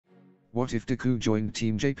What if Deku joined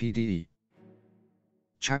Team JPDE?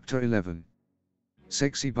 Chapter 11.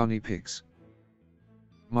 Sexy Bunny Pics.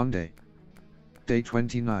 Monday. Day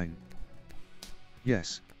 29.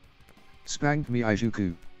 Yes. Spank me,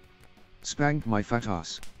 Izuku. Spank my fat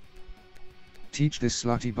ass. Teach this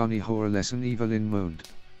slutty bunny whore a lesson, Evelyn moaned.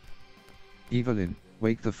 Evelyn,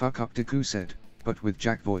 wake the fuck up, Deku said, but with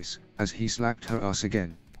Jack voice, as he slapped her ass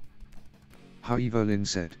again. How, Evelyn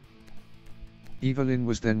said. Evelyn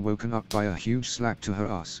was then woken up by a huge slap to her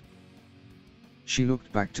ass. She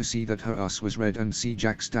looked back to see that her ass was red and see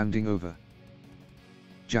Jack standing over.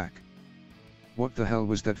 Jack. What the hell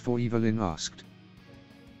was that for? Evelyn asked.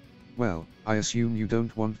 Well, I assume you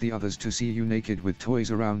don't want the others to see you naked with toys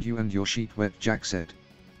around you and your sheet wet, Jack said.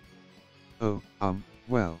 Oh,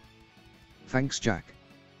 well. Thanks, Jack.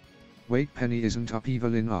 Wait, Penny isn't up?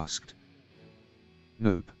 Evelyn asked.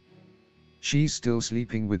 Nope. She's still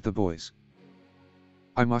sleeping with the boys.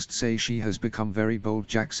 I must say she has become very bold,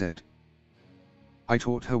 Jack said. I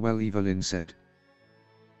taught her well, Evelyn said.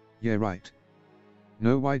 Yeah, right.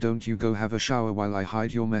 No, why don't you go have a shower while I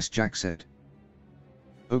hide your mess, Jack said.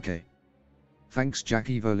 Okay. Thanks, Jack,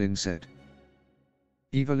 Evelyn said.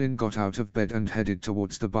 Evelyn got out of bed and headed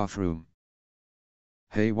towards the bathroom.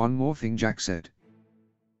 Hey, one more thing, Jack said.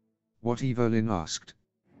 What? Evelyn asked.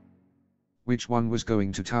 Which one was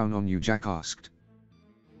going to town on you? Jack asked.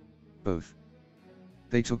 Both.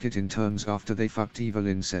 They took it in turns after they fucked,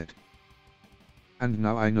 Evelyn said. And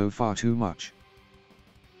now I know far too much.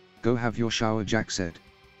 Go have your shower, Jack said.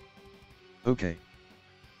 Okay.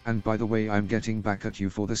 And by the way, I'm getting back at you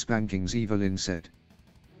for the spankings, Evelyn said.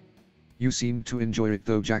 You seemed to enjoy it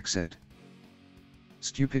though, Jack said.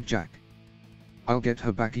 Stupid Jack. I'll get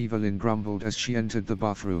her back, Evelyn grumbled as she entered the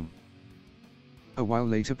bathroom. A while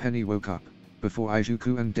later, Penny woke up, before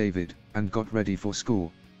Izuku and David, and got ready for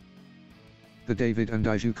school. The David and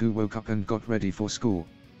Izuku woke up and got ready for school.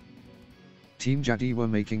 Team JPDE were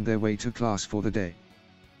making their way to class for the day.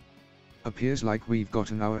 Appears like we've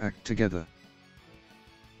gotten our act together.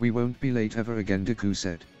 We won't be late ever again, Deku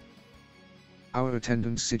said. Our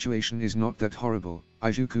attendance situation is not that horrible,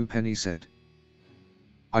 Izuku, Penny said.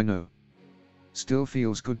 I know. Still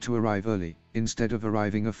feels good to arrive early, instead of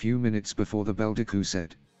arriving a few minutes before the bell, Deku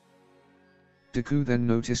said. Deku then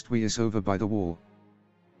noticed Weiss over by the wall.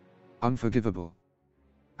 Unforgivable.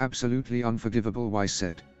 Absolutely unforgivable, Weiss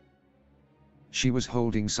said. She was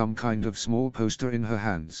holding some kind of small poster in her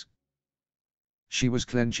hands. She was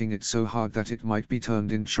clenching it so hard that it might be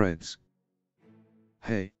turned in shreds.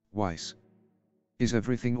 Hey, Weiss. Is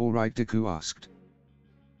everything alright? Deku asked.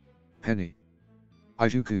 Penny.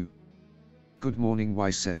 Izuku. Good morning,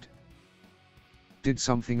 Weiss said. Did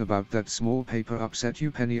something about that small paper upset you?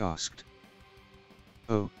 Penny asked.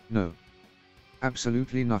 Oh, no.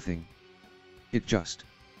 Absolutely nothing. It just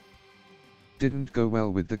didn't go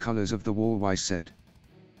well with the colors of the wall, Weiss said.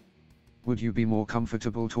 Would you be more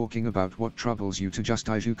comfortable talking about what troubles you to just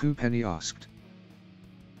Izuku? Penny asked.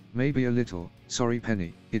 Maybe a little, sorry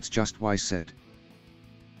Penny, it's just, Weiss said.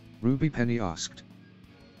 Ruby? Penny asked.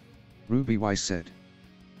 Ruby, Weiss said.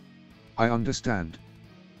 I understand.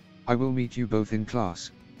 I will meet you both in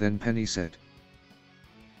class, then, Penny said.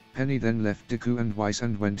 Penny then left Deku and Weiss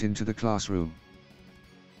and went into the classroom.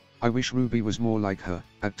 I wish Ruby was more like her,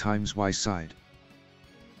 at times, Weiss sighed.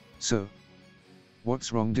 So?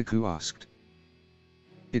 What's wrong? Deku asked.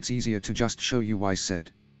 It's easier to just show you, Weiss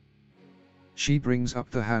said. She brings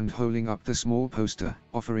up the hand holding up the small poster,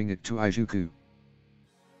 offering it to Izuku.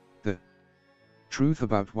 The truth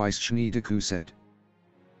about Weiss Shni, Deku said.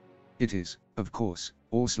 It is, of course,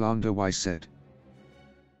 all slander, Weiss said.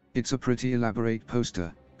 It's a pretty elaborate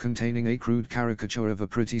poster, containing a crude caricature of a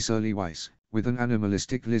pretty surly Weiss, with an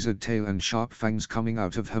animalistic lizard tail and sharp fangs coming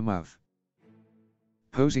out of her mouth.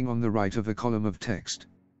 Posing on the right of a column of text.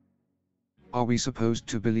 Are we supposed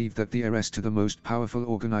to believe that the heiress to the most powerful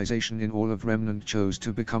organization in all of Remnant chose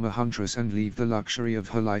to become a huntress and leave the luxury of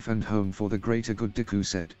her life and home for the greater good? Deku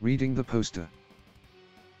said, reading the poster.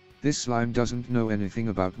 This slime doesn't know anything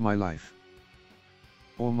about my life.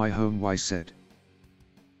 Or my home, Weiss said.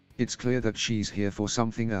 It's clear that she's here for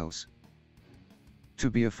something else. To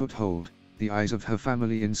be a foothold, the eyes of her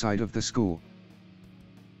family inside of the school.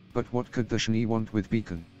 But what could the Shni want with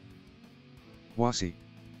Beacon? Wasi.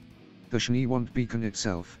 The Shni want Beacon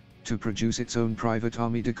itself, to produce its own private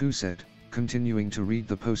army, Deku said, continuing to read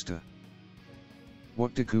the poster.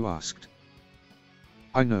 What? Deku asked.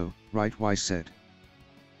 I know, right, Weiss said.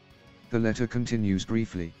 The letter continues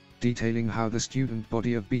briefly, detailing how the student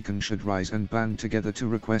body of Beacon should rise and band together to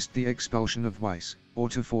request the expulsion of Weiss, or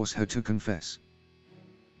to force her to confess.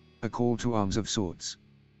 A call to arms of sorts.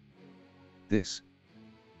 This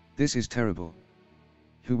This is terrible.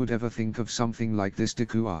 Who would ever think of something like this?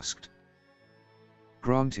 Deku asked.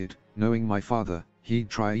 Granted, knowing my father,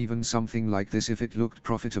 he'd try even something like this if it looked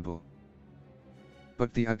profitable.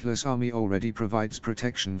 But the Atlas army already provides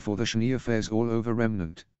protection for the shiny affairs all over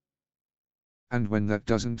Remnant. And when that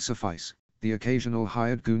doesn't suffice, the occasional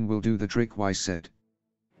hired goon will do the trick, Wise said.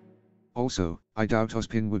 Also, I doubt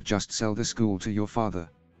Ozpin would just sell the school to your father.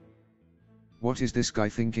 What is this guy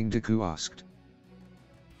thinking? Deku asked.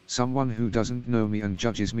 Someone who doesn't know me and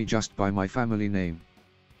judges me just by my family name.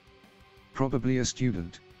 Probably a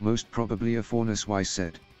student, most probably a faunus, Wise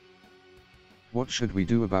said. What should we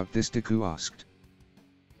do about this? Deku asked.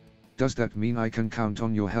 Does that mean I can count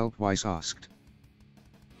on your help? Wise asked.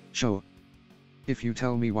 Sure. If you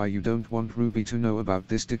tell me why you don't want Ruby to know about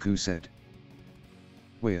this, Deku said.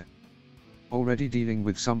 We're already dealing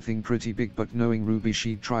with something pretty big, but knowing Ruby,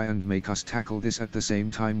 she'd try and make us tackle this at the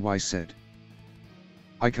same time, Wise said.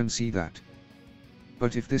 I can see that.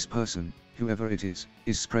 But if this person, whoever it is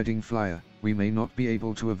spreading fire, we may not be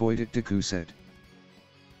able to avoid it, Deku said.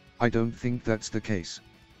 I don't think that's the case.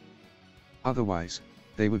 Otherwise,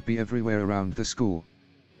 they would be everywhere around the school.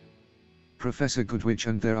 Professor Goodwitch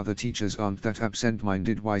and their other teachers aren't that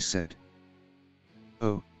absent-minded, Wise said.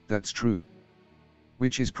 Oh, that's true.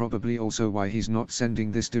 Which is probably also why he's not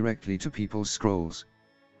sending this directly to people's scrolls.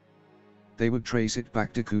 They would trace it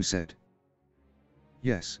back, Deku said.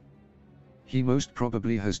 Yes. He most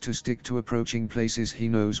probably has to stick to approaching places he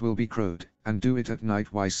knows will be crowded, and do it at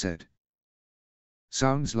night, Wise said.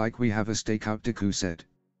 Sounds like we have a stakeout, Deku said.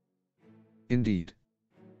 Indeed.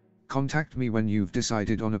 Contact me when you've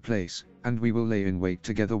decided on a place, and we will lay in wait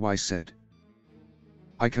together, Wise said.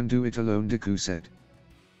 I can do it alone, Deku said.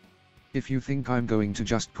 If you think I'm going to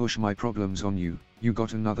just push my problems on you, you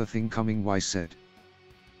got another thing coming, Wise said.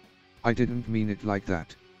 I didn't mean it like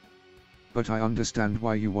that. But I understand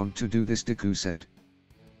why you want to do this, Deku said.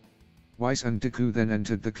 Wise and Deku then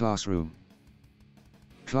entered the classroom.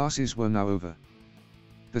 Classes were now over.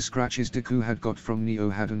 The scratches Deku had got from Neo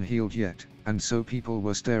hadn't healed yet, and so people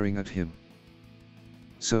were staring at him.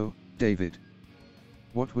 So, David.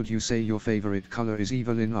 What would you say your favorite color is?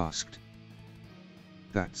 Evelyn asked.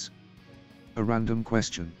 That's a random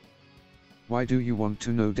question. Why do you want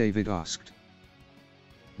to know? David asked.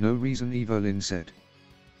 No reason, Evelyn said.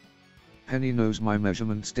 Penny knows my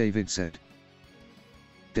measurements, David said.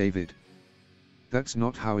 David. That's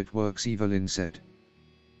not how it works, Evelyn said.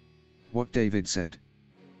 What? David said.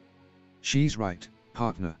 She's right,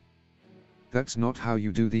 partner. That's not how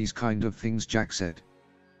you do these kind of things, Jack said.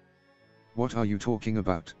 What are you talking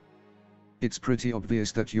about? It's pretty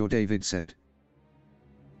obvious that you're David said.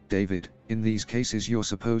 David, in these cases you're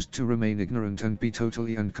supposed to remain ignorant and be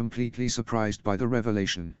totally and completely surprised by the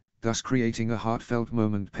revelation, thus creating a heartfelt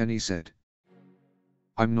moment, Penny said.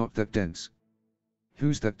 I'm not that dense.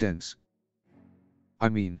 Who's that dense? I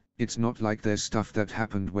mean, it's not like there's stuff that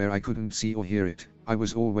happened where I couldn't see or hear it. I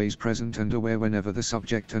was always present and aware whenever the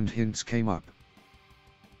subject and hints came up.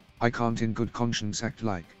 I can't in good conscience act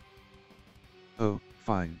like. Oh,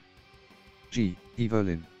 fine. Gee,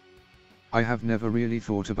 Evelyn. I have never really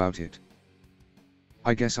thought about it.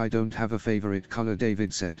 I guess I don't have a favorite color,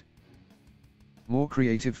 David said. More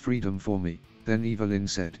creative freedom for me, then, Evelyn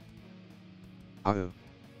said. Oh.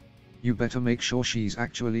 You better make sure she's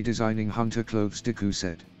actually designing hunter clothes, Deku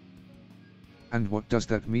said. And what does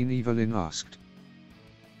that mean? Evelyn asked.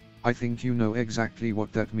 I think you know exactly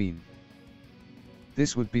what that means.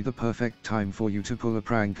 This would be the perfect time for you to pull a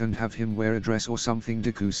prank and have him wear a dress or something,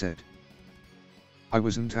 Deku said. I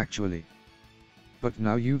wasn't actually. But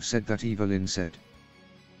now you've said that, Evelyn said.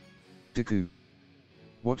 Deku.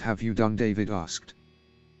 What have you done? David asked.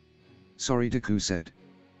 Sorry, Deku said.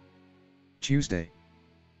 Tuesday.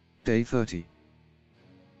 Day 30.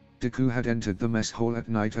 Deku had entered the mess hall at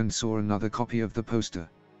night and saw another copy of the poster.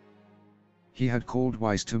 He had called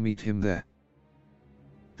Wise to meet him there.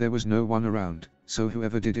 There was no one around, so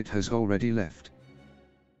whoever did it has already left.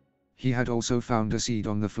 He had also found a seed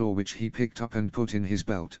on the floor which he picked up and put in his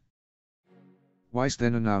belt. Wise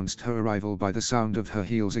then announced her arrival by the sound of her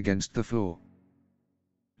heels against the floor.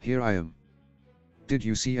 Here I am. Did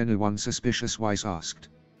you see anyone suspicious? Wise asked.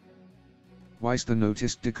 Wise then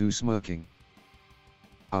noticed Deku smirking.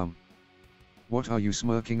 What are you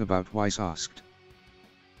smirking about? Wise asked.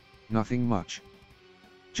 Nothing much.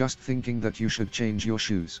 Just thinking that you should change your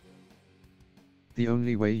shoes. The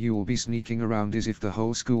only way you'll be sneaking around is if the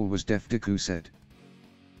whole school was deaf, Deku said.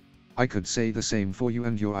 I could say the same for you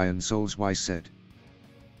and your iron souls, Wise said.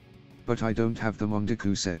 But I don't have them on,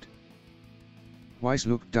 Deku said. Wise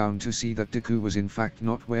looked down to see that Deku was in fact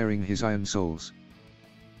not wearing his iron souls.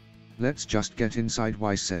 Let's just get inside,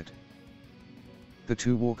 Wise said. The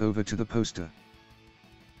two walk over to the poster.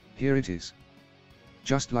 Here it is.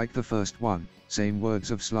 Just like the first one, same words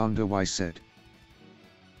of slander, Wise said.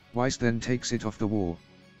 Wise then takes it off the wall.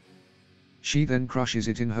 She then crushes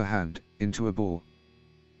it in her hand, into a ball.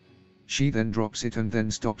 She then drops it and then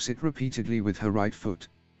stops it repeatedly with her right foot.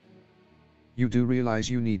 You do realize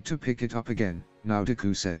you need to pick it up again, now,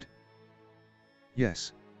 Deku said.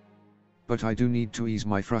 Yes. But I do need to ease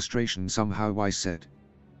my frustration somehow, Wise said.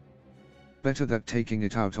 Better that taking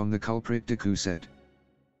it out on the culprit, Deku said.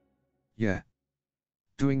 Yeah.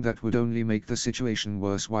 Doing that would only make the situation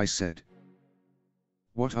worse, Wise said.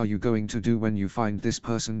 What are you going to do when you find this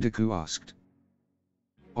person, Deku asked.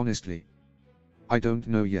 Honestly, I don't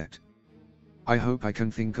know yet. I hope I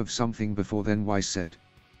can think of something before then, Wise said.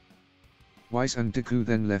 Wise and Deku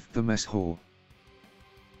then left the mess hall.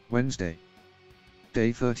 Wednesday.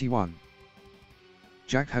 Day 31.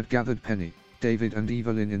 Jack had gathered Penny, David and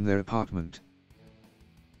Evelyn in their apartment.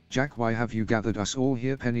 Jack, why have you gathered us all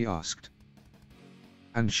here? Penny asked.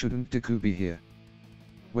 And shouldn't Deku be here?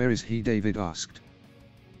 Where is he? David asked.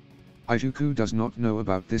 Izuku does not know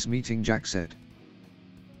about this meeting, Jack said.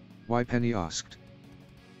 Why? Penny asked.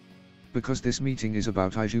 Because this meeting is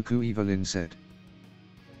about Izuku, Evelyn said.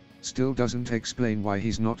 Still doesn't explain why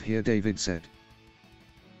he's not here, David said.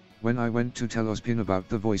 When I went to tell Ozpin about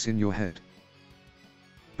the voice in your head.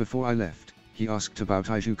 Before I left, he asked about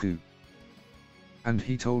Izuku. And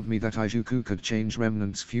he told me that Izuku could change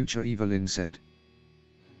Remnant's future, Evelyn said.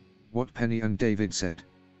 What? Penny and David said.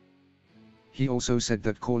 He also said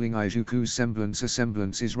that calling Izuku's semblance a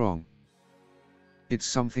semblance is wrong. It's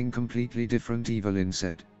something completely different, Evelyn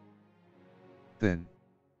said. Then.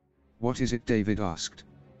 What is it? David asked.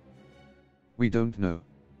 We don't know.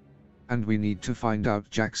 And we need to find out,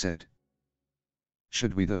 Jack said.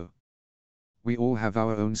 Should we though? We all have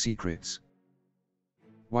our own secrets.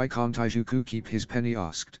 Why can't Izuku keep his? Penny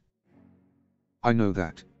asked. I know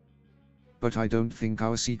that. But I don't think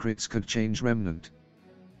our secrets could change Remnant.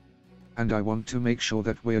 And I want to make sure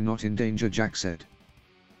that we're not in danger, Jack said.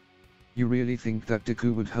 You really think that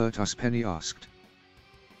Deku would hurt us? Penny asked.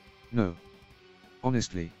 No.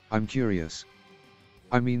 Honestly, I'm curious.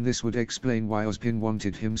 I mean, this would explain why Ozpin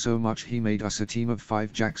wanted him so much he made us a team of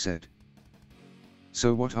 5, Jack said.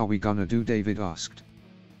 So what are we gonna do? David asked.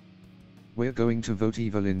 We're going to vote,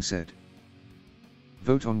 Evelyn said.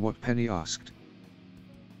 Vote on what? Penny asked.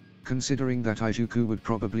 Considering that Izuku would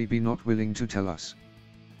probably be not willing to tell us.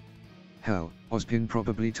 Hell, Ozpin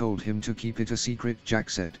probably told him to keep it a secret, Jack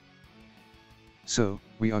said. So,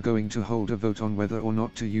 we are going to hold a vote on whether or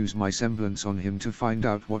not to use my semblance on him to find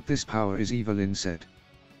out what this power is, Evelyn said.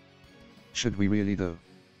 Should we really though?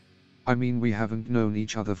 I mean, we haven't known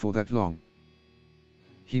each other for that long.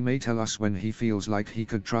 He may tell us when he feels like he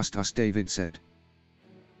could trust us, David said.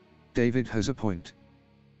 David has a point.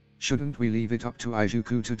 Shouldn't we leave it up to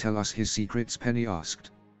Izuku to tell us his secrets? Penny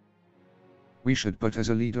asked. We should, but as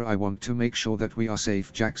a leader I want to make sure that we are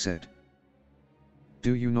safe, Jack said.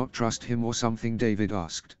 Do you not trust him or something? David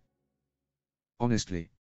asked. Honestly.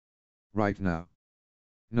 Right now.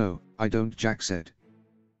 No, I don't, Jack said.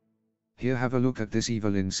 Here, have a look at this,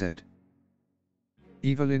 Evelyn said.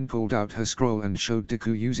 Evelyn pulled out her scroll and showed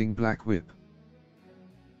Deku using Black Whip.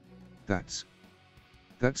 That's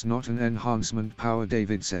not an enhancement power,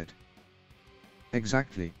 David said.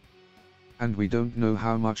 Exactly. And we don't know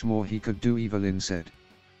how much more he could do, Evelyn said.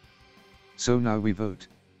 So now we vote.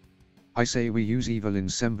 I say we use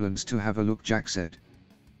Evelyn's semblance to have a look, Jack said.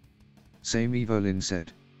 Same, Evelyn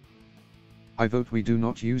said. I vote we do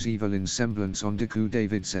not use Evelyn's semblance on Deku,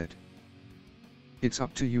 David said. It's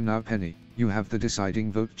up to you now, Penny, you have the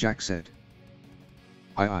deciding vote, Jack said.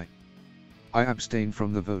 I abstain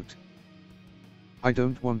from the vote. I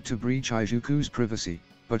don't want to breach Izuku's privacy,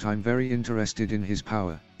 but I'm very interested in his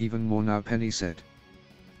power, even more now, Penny said.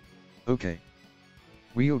 Okay.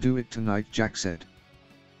 We'll do it tonight, Jack said.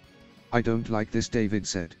 I don't like this, David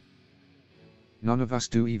said. None of us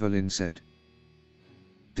do, Evelyn said.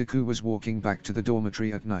 Deku was walking back to the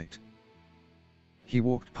dormitory at night. He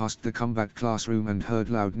walked past the combat classroom and heard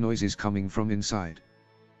loud noises coming from inside.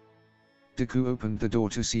 Deku opened the door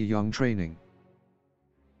to see Young training.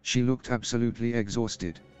 She looked absolutely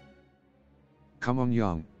exhausted. Come on,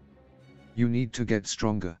 Young. You need to get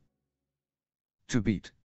stronger. To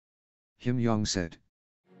beat him, Young said.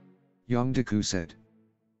 Young, Deku said.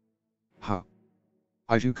 Ha.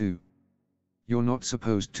 Izuku. You're not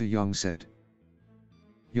supposed to, Young said.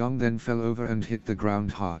 Young then fell over and hit the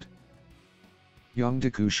ground hard. Young,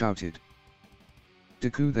 Deku shouted.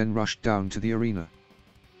 Deku then rushed down to the arena.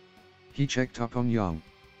 He checked up on Young.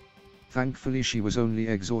 Thankfully she was only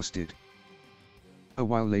exhausted. A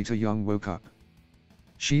while later Young woke up.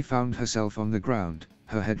 She found herself on the ground,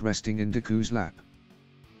 her head resting in Deku's lap.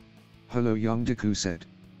 "Hello Young," Deku said.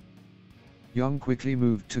 Young quickly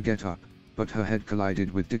moved to get up, but her head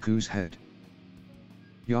collided with Deku's head.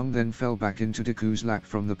 Young then fell back into Deku's lap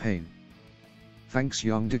from the pain. "Thanks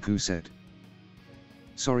Young," Deku said.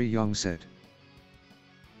 "Sorry," Young said.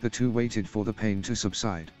 The two waited for the pain to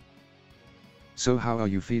subside. "So how are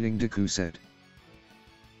you feeling?" Deku said.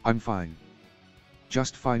 "I'm fine.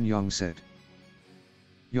 Just fine," Young said.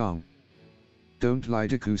 "Young. Don't lie,"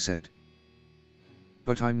 Deku said.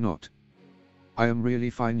 "But I'm not. I am really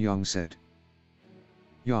fine," Young said.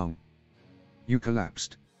 "Young. You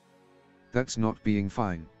collapsed. That's not being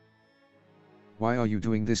fine." "Why are you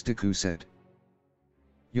doing this?" Deku said.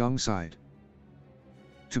 Young sighed.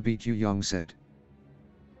 "To beat you," Young said.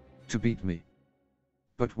 "To beat me?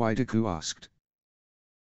 But why?" Deku asked.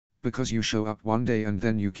 "Because you show up one day and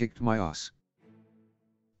then you kicked my ass.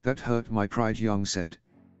 That hurt my pride," Young said.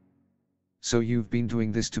 "So you've been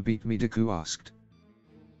doing this to beat me?" Deku asked.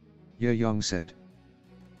 "Yeah," Young said.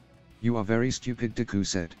 "You are very stupid," Deku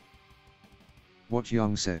said. "What?"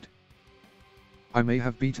 Young said. "I may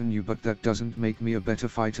have beaten you, but that doesn't make me a better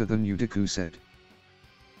fighter than you," Deku said.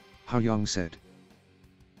 "How?" Young said.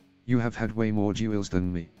 "You have had way more duels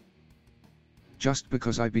than me. Just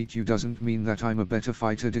because I beat you doesn't mean that I'm a better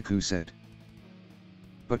fighter," Deku said.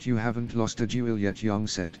 "But you haven't lost a duel yet," Young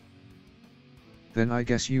said. "Then I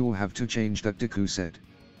guess you'll have to change that," Deku said.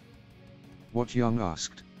 "What?" Young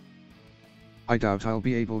asked. "I doubt I'll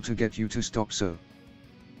be able to get you to stop, so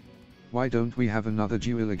why don't we have another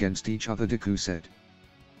duel against each other?" Deku said.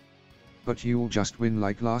 "But you'll just win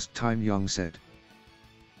like last time," Young said.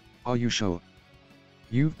 "Are you sure?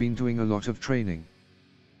 You've been doing a lot of training."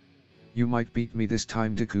 "You might beat me this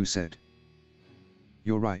time," Deku said.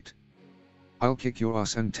 "You're right. I'll kick your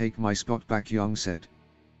ass and take my spot back," Young said.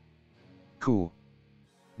 "Cool.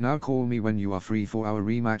 Now call me when you are free for our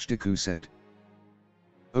rematch," Deku said.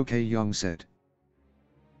 "Okay," Young said.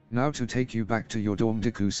 "Now to take you back to your dorm,"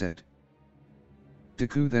 Deku said.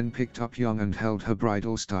 Deku then picked up Young and held her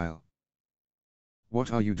bridal style.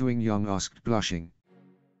 "What are you doing?" Young asked, blushing.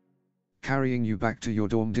 "Carrying you back to your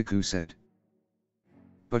dorm," Deku said.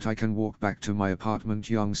 "But I can walk back to my apartment,"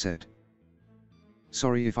 Young said.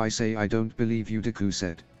 "Sorry if I say I don't believe you," Deku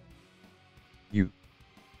said.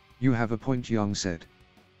 You have a point," Young said.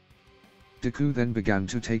 Deku then began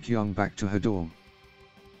to take Young back to her dorm.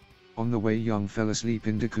 On the way Young fell asleep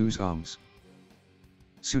in Deku's arms.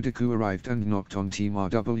 Deku arrived and knocked on Team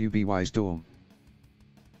RWBY's dorm.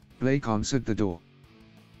 Blake answered the door.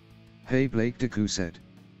 "Hey Blake," Deku said.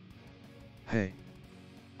 "Hey.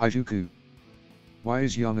 Izuku. Why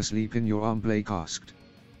is Young asleep in your arm?" Blake asked.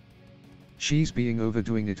 "She's being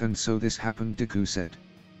overdoing it and so this happened," Deku said.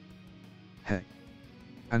 "Hey.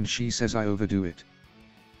 And she says I overdo it.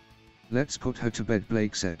 Let's put her to bed,"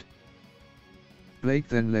 Blake said. Blake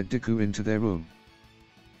then led Deku into their room.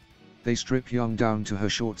 They strip Young down to her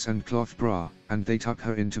shorts and cloth bra, and they tuck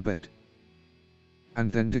her into bed.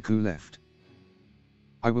 And then Deku left.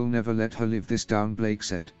 "I will never let her live this down," Blake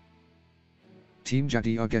said. Team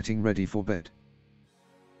JPDE are getting ready for bed.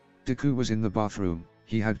 Deku was in the bathroom.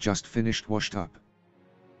 He had just finished washed up.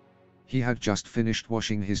 He had just finished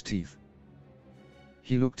washing his teeth.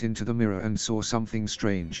 He looked into the mirror and saw something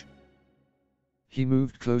strange. He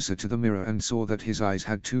moved closer to the mirror and saw that his eyes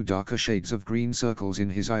had two darker shades of green circles in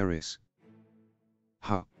his iris.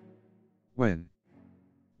 "Huh?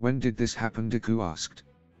 When did this happen?" Deku asked.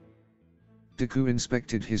 Deku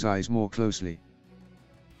inspected his eyes more closely.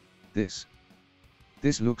 This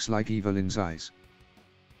looks like Evelyn's eyes.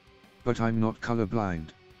 But I'm not colorblind.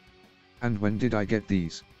 And when did I get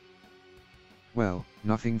these? Well,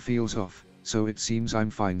 nothing feels off, so it seems I'm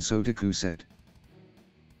fine, so Deku said.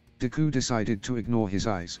 Deku decided to ignore his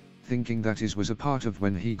eyes, thinking that his was a part of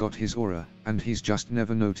when he got his aura, and he's just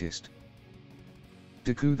never noticed.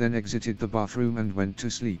 Deku then exited the bathroom and went to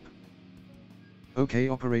sleep. "Okay,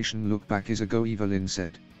 Operation Look Back is a go," Evelyn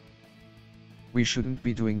said. "We shouldn't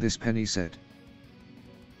be doing this," Penny said.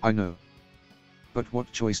 "I know. But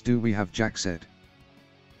what choice do we have?" Jack said.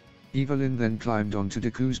 Evelyn then climbed onto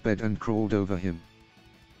Deku's bed and crawled over him.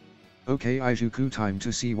 "Okay Izuku, time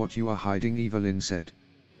to see what you are hiding," Evelyn said.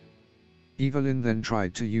 Evelyn then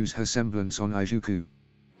tried to use her semblance on Izuku.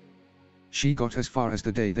 She got as far as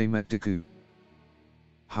the day they met Deku.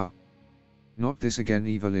 "Huh? Not this again,"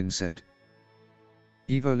 Evelyn said.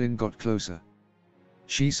 Evelyn got closer.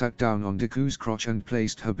 She sat down on Deku's crotch and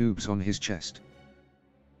placed her boobs on his chest.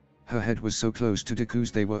 Her head was so close to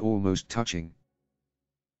Deku's they were almost touching.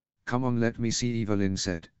 "Come on, let me see," Evelyn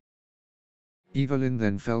said. Evelyn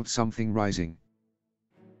then felt something rising.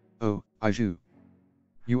 Oh, I do.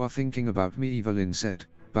 You are thinking about me, Evelyn said,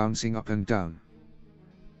 bouncing up and down.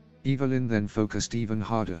 Evelyn then focused even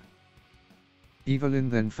harder. Evelyn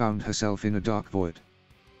then found herself in a dark void.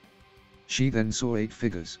 She then saw 8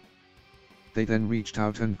 figures. They then reached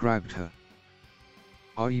out and grabbed her.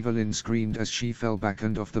 Evelyn screamed as she fell back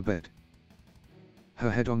and off the bed.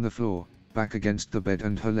 Her head on the floor, back against the bed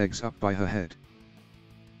and her legs up by her head.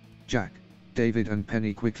 Jack, David and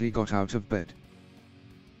Penny quickly got out of bed.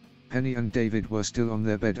 Penny and David were still on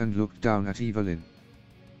their bed and looked down at Evelyn.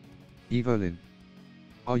 Evelyn.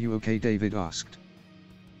 Are you okay? David asked.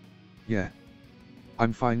 Yeah.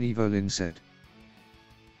 I'm fine, Evelyn said.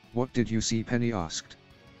 What did you see? Penny asked.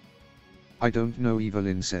 I don't know,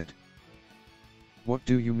 Evelyn said. What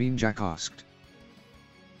do you mean? Jack asked.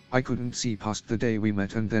 I couldn't see past the day we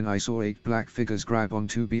met and then I saw 8 black figures grab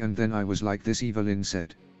onto me and then I was like this, Evelyn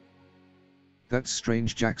said. That's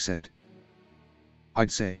strange, Jack said.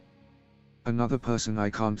 I'd say. Another person I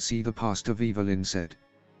can't see the past of, Evelyn said.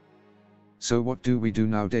 So what do we do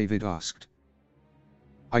now? David asked.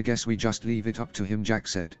 I guess we just leave it up to him, Jack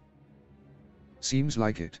said. Seems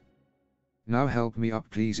like it. Now help me up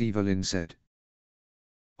please, Evelyn said.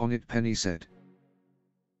 On it, Penny said.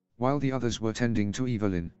 While the others were tending to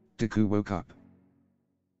Evelyn, Deku woke up.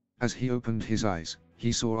 As he opened his eyes,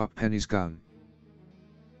 he saw up Penny's gun.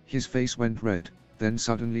 His face went red, then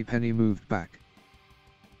suddenly Penny moved back.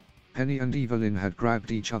 Penny and Evelyn had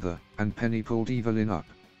grabbed each other, and Penny pulled Evelyn up.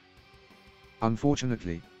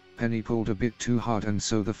 Unfortunately, Penny pulled a bit too hard and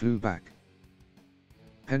so they flew back.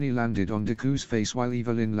 Penny landed on Deku's face while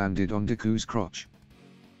Evelyn landed on Deku's crotch.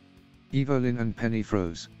 Evelyn and Penny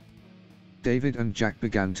froze. David and Jack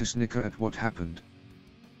began to snicker at what happened.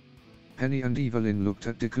 Penny and Evelyn looked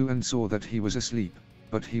at Deku and saw that he was asleep,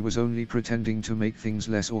 but he was only pretending to make things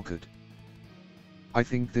less awkward. I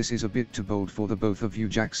think this is a bit too bold for the both of you,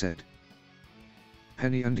 Jack said.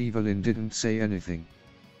 Penny and Evelyn didn't say anything.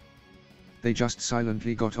 They just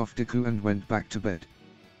silently got off Deku and went back to bed.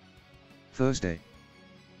 Thursday.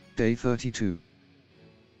 Day 32.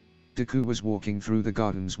 Deku was walking through the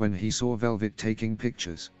gardens when he saw Velvet taking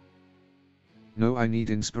pictures. No, I need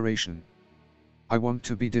inspiration. I want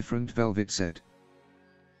to be different, Velvet said.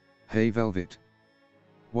 Hey Velvet.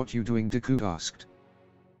 What you doing? Deku asked.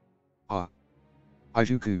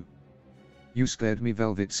 Ijuku. You scared me,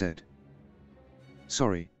 Velvet said.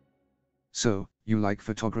 Sorry. So, you like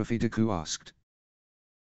photography? Deku asked.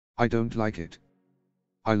 I don't like it.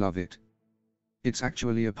 I love it. It's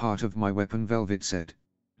actually a part of my weapon, Velvet said.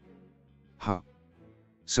 Huh.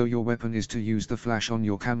 So your weapon is to use the flash on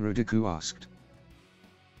your camera? Deku asked.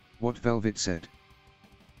 What? Velvet said.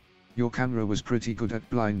 Your camera was pretty good at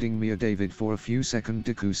blinding me, David, for a few seconds,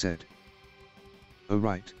 Deku said. Oh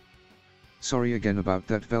right. Sorry again about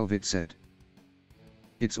that, Velvet said.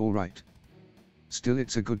 It's alright. Still,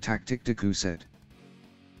 it's a good tactic, Deku said.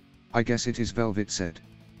 I guess it is, Velvet said.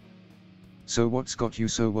 So what's got you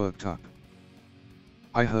so worked up?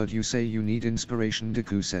 I heard you say you need inspiration,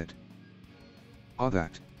 Deku said.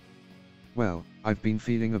 That? Well, I've been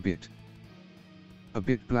feeling a bit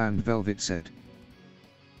bland, Velvet said.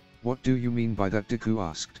 What do you mean by that? Deku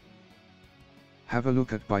asked. Have a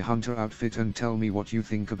look at my hunter outfit and tell me what you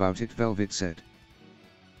think about it, Velvet said.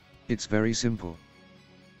 It's very simple.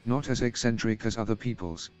 Not as eccentric as other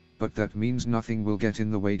people's, but that means nothing will get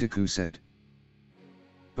in the way, Deku said.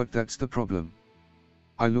 But that's the problem.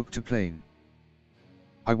 I look too plain.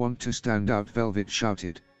 I want to stand out, Velvet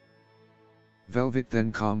shouted. Velvet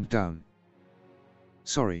then calmed down.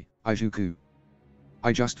 Sorry, Ijuku.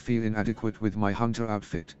 I just feel inadequate with my hunter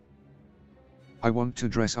outfit. I want to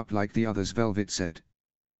dress up like the others, Velvet said.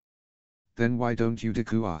 Then why don't you?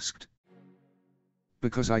 Deku asked.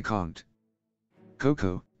 Because I can't.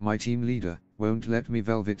 Coco, my team leader, won't let me,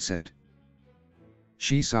 Velvet said.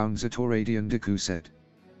 She sounds a Tauradian, Deku said.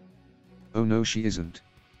 Oh no, she isn't.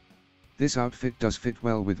 This outfit does fit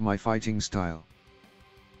well with my fighting style.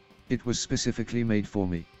 It was specifically made for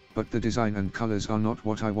me, but the design and colors are not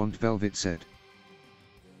what I want, Velvet said.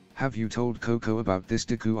 Have you told Coco about this?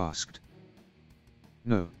 Deku asked.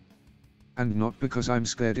 No. And not because I'm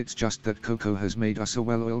scared, it's just that Coco has made us a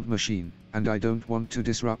well-oiled machine, and I don't want to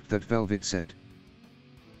disrupt that, Velvet said.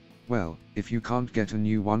 Well, if you can't get a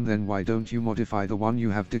new one, then why don't you modify the one you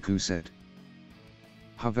have? Deku said.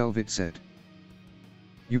 Velvet said.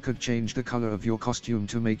 You could change the color of your costume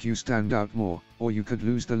to make you stand out more, or you could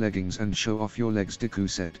lose the leggings and show off your legs, Deku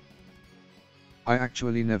said. I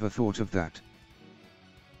actually never thought of that.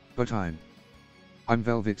 But I'm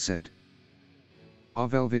Velvet said.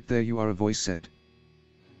 Velvet, there you are, a voice said.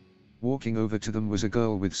 Walking over to them was a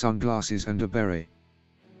girl with sunglasses and a beret.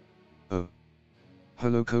 "Oh.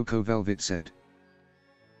 Hello Coco," Velvet said.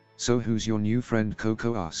 "So who's your new friend?"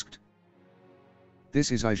 Coco asked.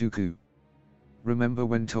 "This is Ijuku. Remember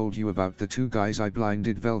when told you about the two guys I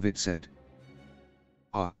blinded?" Velvet said.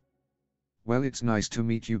 "Ah. Well, it's nice to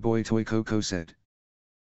meet you, Boy Toy," Coco said.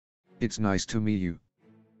 "It's nice to meet you."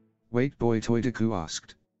 "Wait, Boy Toy," Deku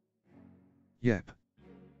asked. "Yep.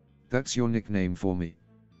 That's your nickname for me."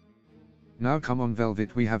 "Now come on,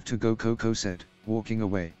 Velvet, we have to go," Coco said, walking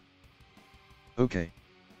away. "Okay.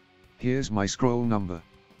 Here's my scroll number.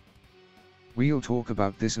 We'll talk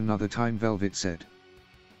about this another time," Velvet said.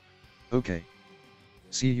 "Okay.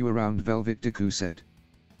 See you around, Velvet," Deku said.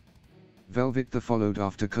 Velvet the followed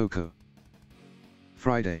after Coco.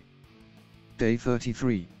 Friday. Day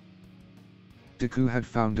 33. Deku had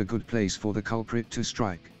found a good place for the culprit to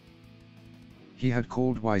strike. He had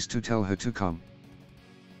called Weiss to tell her to come.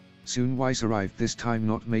 Soon Weiss arrived, this time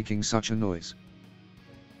not making such a noise.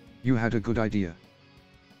 "You had a good idea.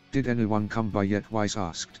 Did anyone come by yet?" Weiss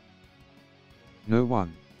asked. "No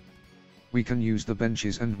one. We can use the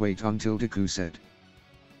benches and wait until," Deku said.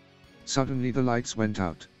 Suddenly the lights went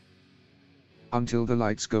out. "Until the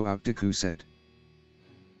lights go out," Deku said.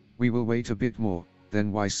 "We will wait a bit more,"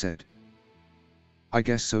 then Weiss said. "I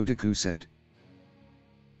guess so," Deku said.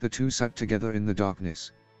 The two sat together in the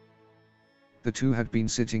darkness. The two had been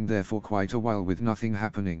sitting there for quite a while with nothing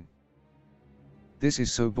happening. "This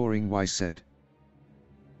is so boring," Weiss said.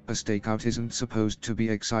 "A stakeout isn't supposed to be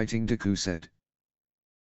exciting," Deku said.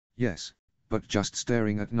 "Yes, but just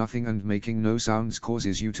staring at nothing and making no sounds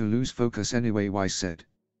causes you to lose focus anyway," Weiss said.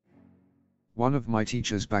 "One of my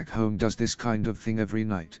teachers back home does this kind of thing every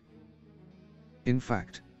night. In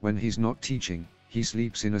fact, when he's not teaching, he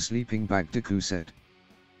sleeps in a sleeping bag," Deku said.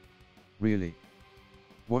 "Really?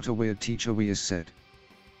 What a weird teacher," Weiss said.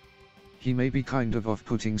 "He may be kind of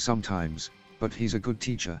off-putting sometimes, but he's a good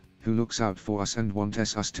teacher, who looks out for us and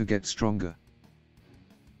wants us to get stronger."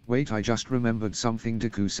 "Wait, I just remembered something,"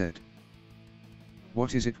 Deku said.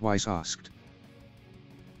 "What is it?" Weiss asked.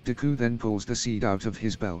 Deku then pulls the seed out of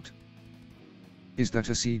his belt. "Is that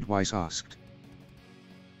a seed?" Weiss asked.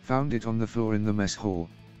 "Found it on the floor in the mess hall.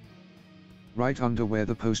 Right under where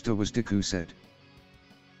the poster was," Deku said.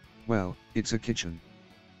 "Well, it's a kitchen.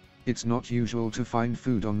 It's not usual to find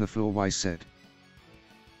food on the floor," Weiss said.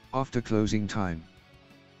 "After closing time.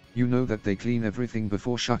 You know that they clean everything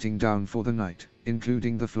before shutting down for the night,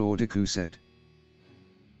 including the floor," Deku said.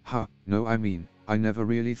 "Huh, no, I mean, I never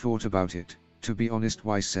really thought about it, to be honest,"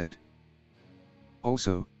 Weiss said.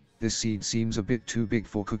 "Also, this seed seems a bit too big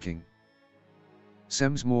for cooking.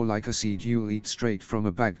 Seems more like a seed you'll eat straight from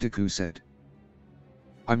a bag," Deku said.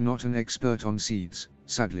 "I'm not an expert on seeds,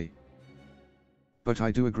 sadly. But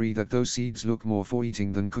I do agree that those seeds look more for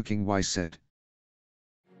eating than cooking," Weiss said.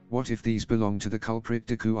 "What if these belong to the culprit?"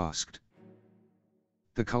 Deku asked.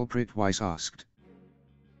 "The culprit?" Weiss asked.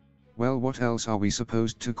 "Well, what else are we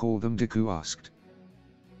supposed to call them?" Deku asked.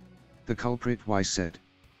 "The culprit," Weiss said.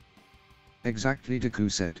 "Exactly,"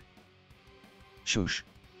 Deku said. "Shush.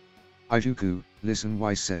 Ijuku, listen,"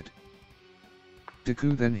 Weiss said.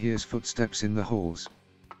 Deku then hears footsteps in the halls.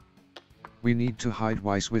 "We need to hide,"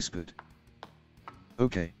 Weiss whispered.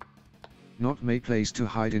 "Okay. Not my place to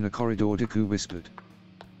hide in a corridor," Deku whispered.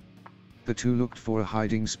 The two looked for a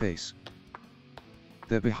hiding space.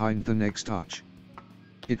 "They're behind the next arch.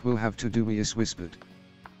 It will have to do," Weiss whispered.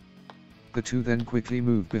 The two then quickly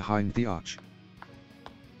move behind the arch.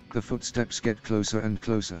 The footsteps get closer and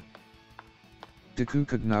closer. Deku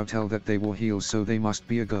could now tell that they wore heels, so they must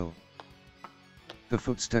be a girl. The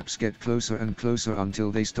footsteps get closer and closer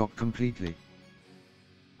until they stop completely.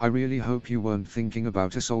 "I really hope you weren't thinking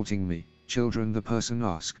about assaulting me, children," the person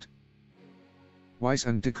asked. Weiss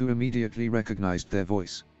and Deku immediately recognized their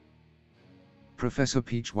voice. "Professor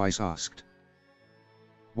Peach?" Weiss asked.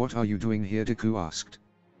 "What are you doing here?" Deku asked.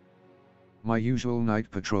 "My usual night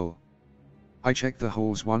patrol. I check the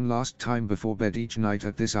halls one last time before bed each night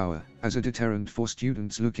at this hour, as a deterrent for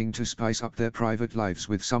students looking to spice up their private lives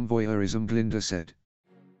with some voyeurism," Glinda said.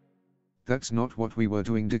 "That's not what we were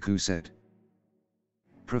doing," Deku said.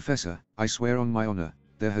 "Professor, I swear on my honor,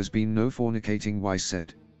 there has been no fornicating," Weiss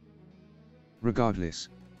said. "Regardless.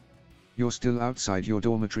 You're still outside your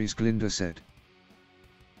dormitories," Glinda said.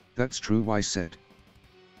 "That's true," Weiss said.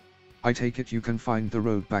 "I take it you can find the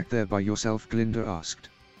road back there by yourself?" Glinda asked.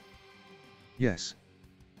 "Yes.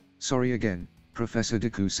 Sorry again, Professor,"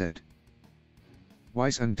 Deku said.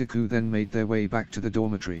 Weiss and Deku then made their way back to the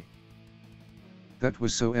dormitory. "That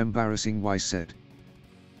was so embarrassing," Weiss said.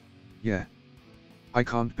 "Yeah. I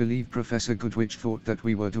can't believe Professor Goodwitch thought that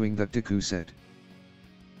we were doing that," Deku said.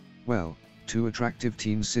 Well, two attractive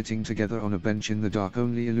teens sitting together on a bench in the dark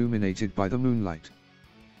only illuminated by the moonlight.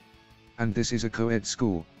 And this is a co-ed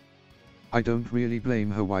school. I don't really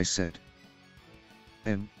blame her, Wise said.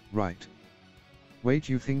 Right. Wait,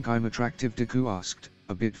 you think I'm attractive? Deku asked,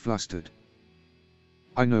 a bit flustered.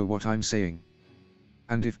 I know what I'm saying.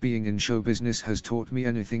 And if being in show business has taught me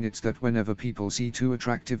anything, it's that whenever people see two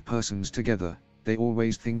attractive persons together, they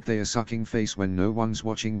always think they are sucking face when no one's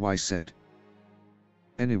watching, Wise said.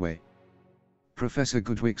 Anyway. Professor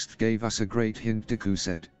Goodwixt gave us a great hint, Deku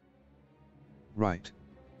said. Right.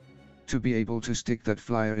 To be able to stick that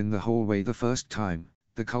flyer in the hallway the first time,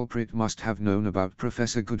 the culprit must have known about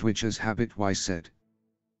Professor Goodwich's habit, Wise said.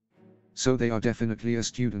 So they are definitely a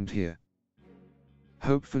student here.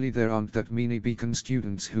 Hopefully there aren't that many Beacon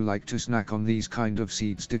students who like to snack on these kind of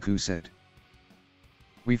seeds, Deku said.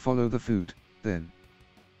 We follow the food, then.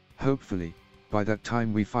 Hopefully, by that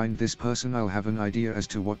time we find this person, I'll have an idea as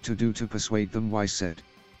to what to do to persuade them, Wise said.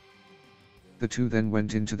 The two then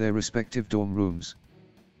went into their respective dorm rooms.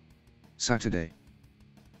 Saturday.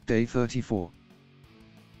 Day 34.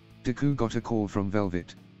 Deku got a call from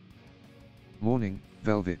Velvet. Morning,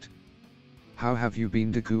 Velvet. How have you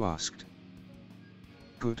been? Deku asked.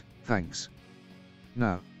 Good, thanks.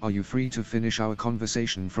 Now, are you free to finish our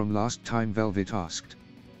conversation from last time? Velvet asked.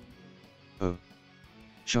 Oh.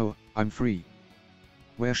 Sure, I'm free.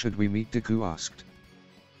 Where should we meet? Deku asked.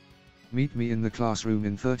 Meet me in the classroom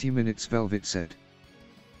in 30 minutes, Velvet said.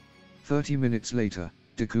 30 minutes later,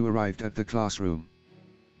 Deku arrived at the classroom.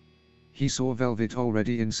 He saw Velvet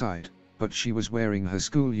already inside, but she was wearing her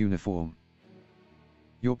school uniform.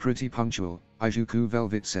 You're pretty punctual, Izuku,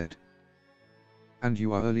 Velvet said. And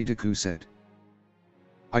you are early, Deku said.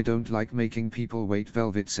 I don't like making people wait,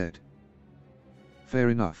 Velvet said. Fair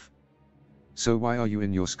enough. So why are you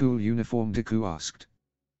in your school uniform? Deku asked.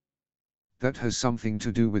 That has something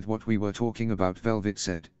to do with what we were talking about, Velvet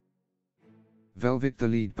said. Velvet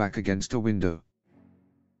leaned back against a window.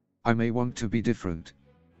 I may want to be different.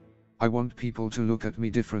 I want people to look at me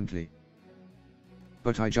differently.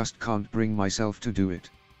 But I just can't bring myself to do it.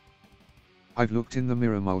 I've looked in the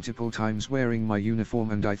mirror multiple times wearing my uniform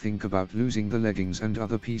and I think about losing the leggings and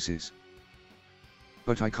other pieces.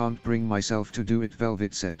 But I can't bring myself to do it,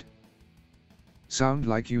 Velvet said. Sound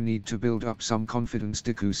like you need to build up some confidence,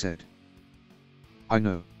 Deku said. I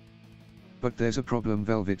know. But there's a problem,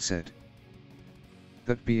 Velvet said.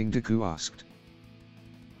 That being? Deku asked.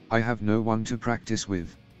 I have no one to practice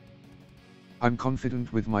with. I'm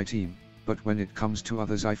confident with my team, but when it comes to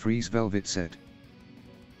others I freeze, Velvet said.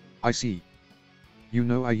 I see. You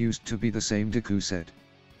know, I used to be the same, Deku said.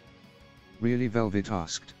 Really? Velvet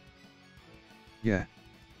asked. Yeah.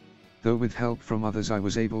 Though with help from others I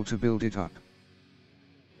was able to build it up.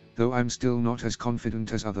 Though I'm still not as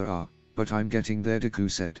confident as others are, but I'm getting there,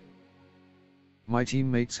 Deku said. My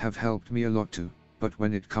teammates have helped me a lot too, but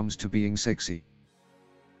when it comes to being sexy,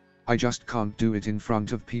 I just can't do it in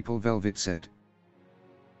front of people, Velvet said.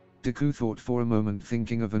 Deku thought for a moment,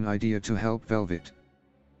 thinking of an idea to help Velvet.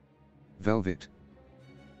 Velvet.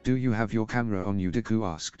 Do you have your camera on you? Deku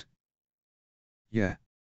asked. Yeah.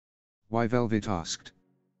 Why? Velvet asked.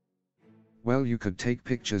 Well, you could take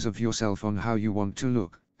pictures of yourself on how you want to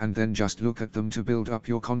look, and then just look at them to build up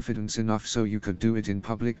your confidence enough so you could do it in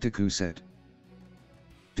public, Deku said.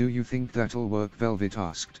 Do you think that'll work? Velvet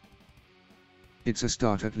asked. It's a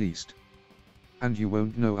start at least. And you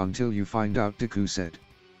won't know until you find out, Deku said.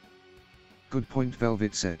 Good point,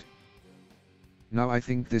 Velvet said. Now I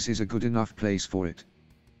think this is a good enough place for it.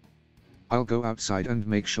 I'll go outside and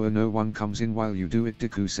make sure no one comes in while you do it,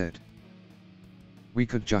 Deku said. We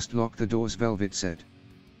could just lock the doors, Velvet said.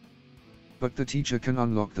 But the teacher can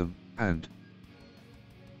unlock them, and...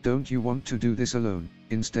 Don't you want to do this alone,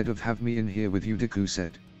 instead of have me in here with you? Deku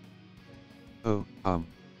said. Oh,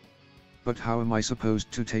 But how am I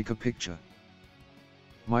supposed to take a picture?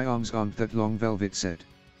 My arms aren't that long, Velvet said.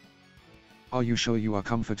 Are you sure you are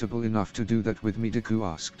comfortable enough to do that with me? Deku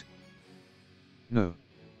asked. No.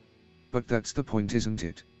 But that's the point, isn't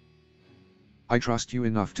it? I trust you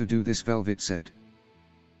enough to do this, Velvet said.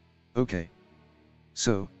 Okay.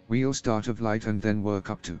 So, we'll start of light and then work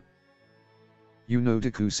up to. You know,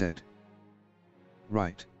 Deku said.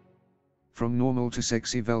 Right. From normal to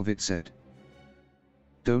sexy, Velvet said.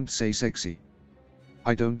 Don't say sexy.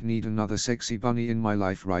 I don't need another sexy bunny in my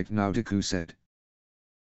life right now, Deku said.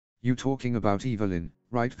 You talking about Evelyn,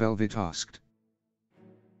 right? Velvet asked.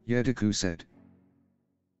 Yeah, Deku said.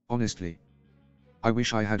 Honestly. I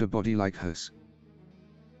wish I had a body like hers.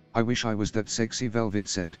 I wish I was that sexy, Velvet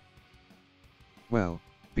said. Well,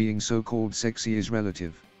 being so-called sexy is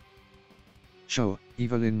relative. Sure,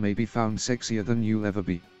 Evelyn may be found sexier than you'll ever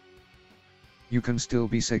be. You can still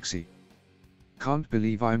be sexy. Can't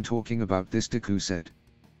believe I'm talking about this, Deku said.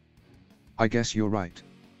 I guess you're right.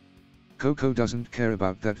 Coco doesn't care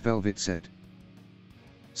about that, Velvet said.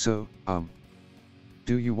 So,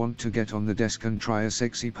 do you want to get on the desk and try a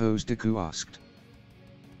sexy pose, Deku asked.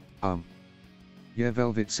 Yeah,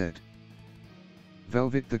 Velvet said.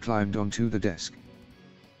 Velvet climbed onto the desk.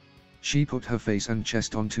 She put her face and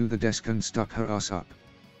chest onto the desk and stuck her ass up.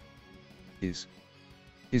 Is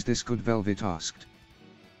this good, Velvet asked.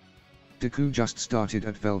 Deku just started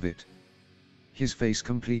at Velvet. His face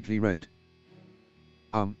completely red.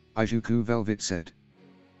 Ijuku, Velvet said.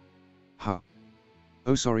 Huh.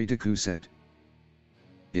 Oh sorry, Deku said.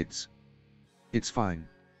 It's fine.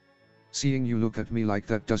 Seeing you look at me like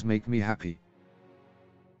that does make me happy.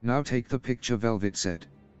 Now take the picture, Velvet said.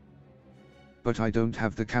 But I don't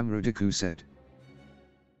have the camera, Deku said.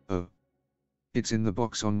 Oh. It's in the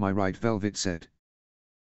box on my right, Velvet said.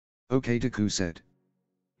 Okay, Deku said.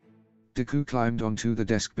 Deku climbed onto the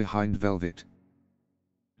desk behind Velvet.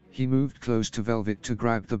 He moved close to Velvet to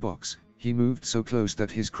grab the box. He moved so close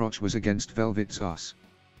that his crotch was against Velvet's ass.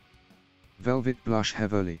 Velvet blushed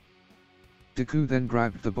heavily. Deku then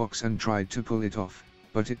grabbed the box and tried to pull it off,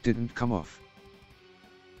 but it didn't come off.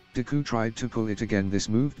 Deku tried to pull it again. This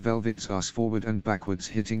moved Velvet's ass forward and backwards,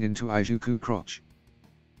 hitting into Ijuku's crotch.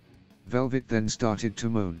 Velvet then started to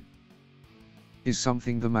moan. Is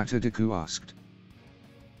something the matter, Deku asked.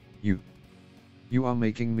 You are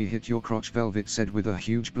making me hit your crotch, Velvet said with a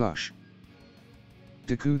huge blush.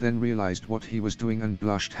 Deku then realized what he was doing and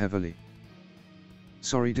blushed heavily.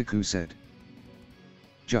 Sorry, Deku said.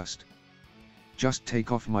 Just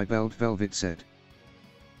take off my belt, Velvet said.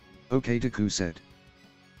 Okay, Deku said.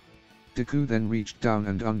 Deku then reached down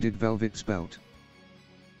and undid Velvet's belt.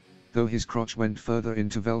 Though his crotch went further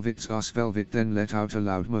into Velvet's ass, Velvet then let out a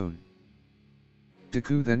loud moan.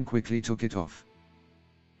 Deku then quickly took it off.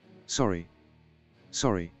 Sorry,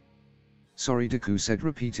 Deku said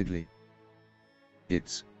repeatedly.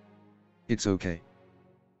 It's okay.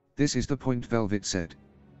 This is the point, Velvet said.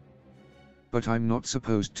 But I'm not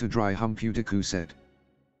supposed to dry hump you, Deku said.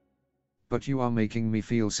 But you are making me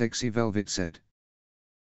feel sexy, Velvet said.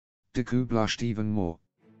 Deku blushed even more.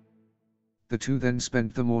 The two then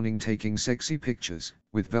spent the morning taking sexy pictures,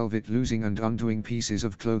 with Velvet losing and undoing pieces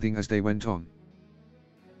of clothing as they went on.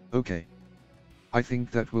 Okay. I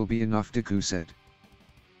think that will be enough, Deku said.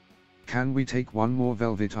 Can we take one more,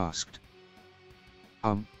 Velvet asked.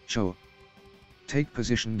 Sure. Take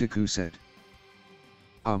position, Deku said.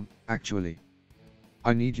 Actually.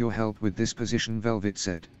 I need your help with this position, Velvet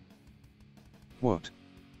said. What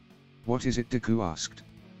is it, Deku asked.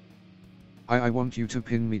 I want you to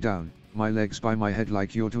pin me down, my legs by my head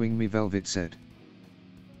like you're doing me, Velvet said.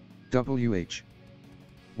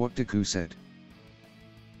 What, Deku said.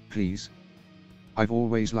 Please. I've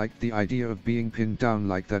always liked the idea of being pinned down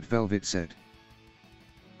like that, Velvet said.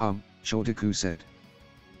 Sure, Deku said.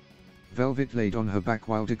 Velvet laid on her back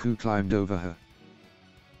while Deku climbed over her.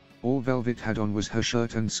 All Velvet had on was her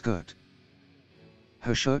shirt and skirt.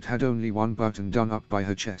 Her shirt had only one button done up by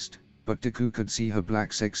her chest, but Deku could see her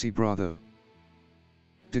black sexy bra though.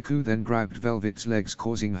 Deku then grabbed Velvet's legs,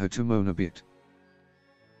 causing her to moan a bit.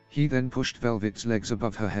 He then pushed Velvet's legs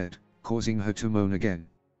above her head, causing her to moan again.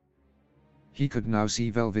 He could now see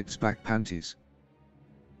Velvet's back panties.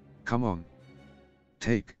 Come on.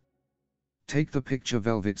 Take the picture,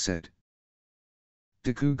 Velvet said.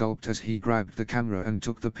 Deku gulped as he grabbed the camera and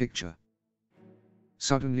took the picture.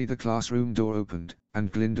 Suddenly the classroom door opened,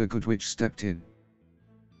 and Glinda Goodwitch stepped in.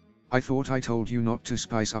 I thought I told you not to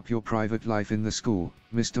spice up your private life in the school,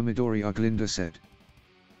 Mr. Midoriya, Glinda said.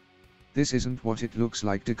 This isn't what it looks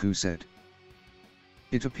like, Deku said.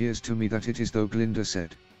 It appears to me that it is though, Glinda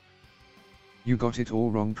said. You got it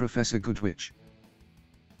all wrong, Professor Goodwitch.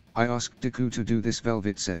 I asked Deku to do this,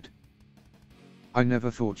 Velvet said. I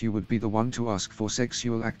never thought you would be the one to ask for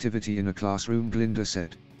sexual activity in a classroom, Glinda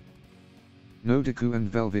said. No, Deku and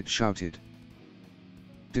Velvet shouted.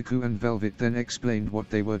 Deku and Velvet then explained what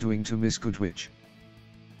they were doing to Miss Goodwitch.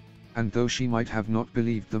 And though she might have not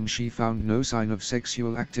believed them, she found no sign of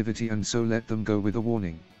sexual activity and so let them go with a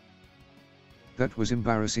warning. That was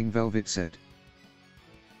embarrassing, Velvet said.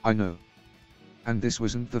 I know. And this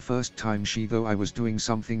wasn't the first time I was doing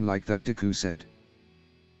something like that, Deku said.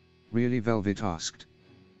 Really, Velvet asked.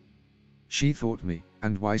 She thought me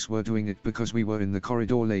and Weiss were doing it because we were in the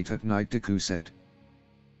corridor late at night, Deku said.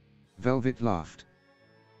 Velvet laughed.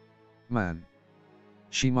 Man.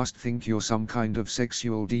 She must think you're some kind of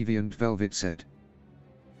sexual deviant, Velvet said.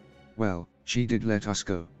 Well, she did let us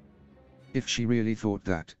go. If she really thought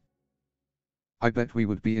that, I bet we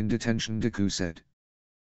would be in detention, Deku said.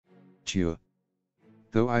 Sure.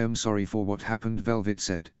 Though I am sorry for what happened, Velvet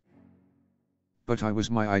said. But I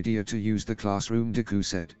was my idea to use the classroom, Deku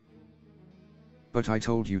said. But I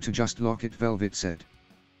told you to just lock it, Velvet said.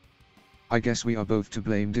 I guess we are both to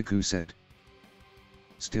blame, Deku said.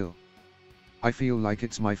 Still, I feel like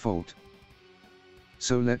it's my fault.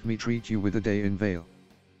 So let me treat you with a day in Vale.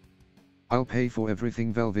 I'll pay for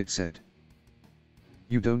everything, Velvet said.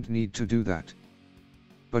 You don't need to do that.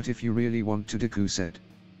 But if you really want to, Deku said.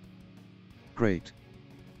 Great.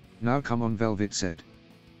 Now come on, Velvet said.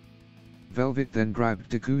 Velvet then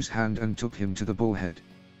grabbed Deku's hand and took him to the bullhead.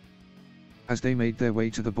 As they made their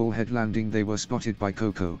way to the bullhead landing, they were spotted by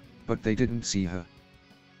Coco, but they didn't see her.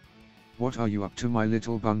 What are you up to, my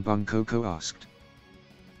little bun? Coco asked.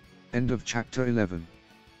 End of chapter 11.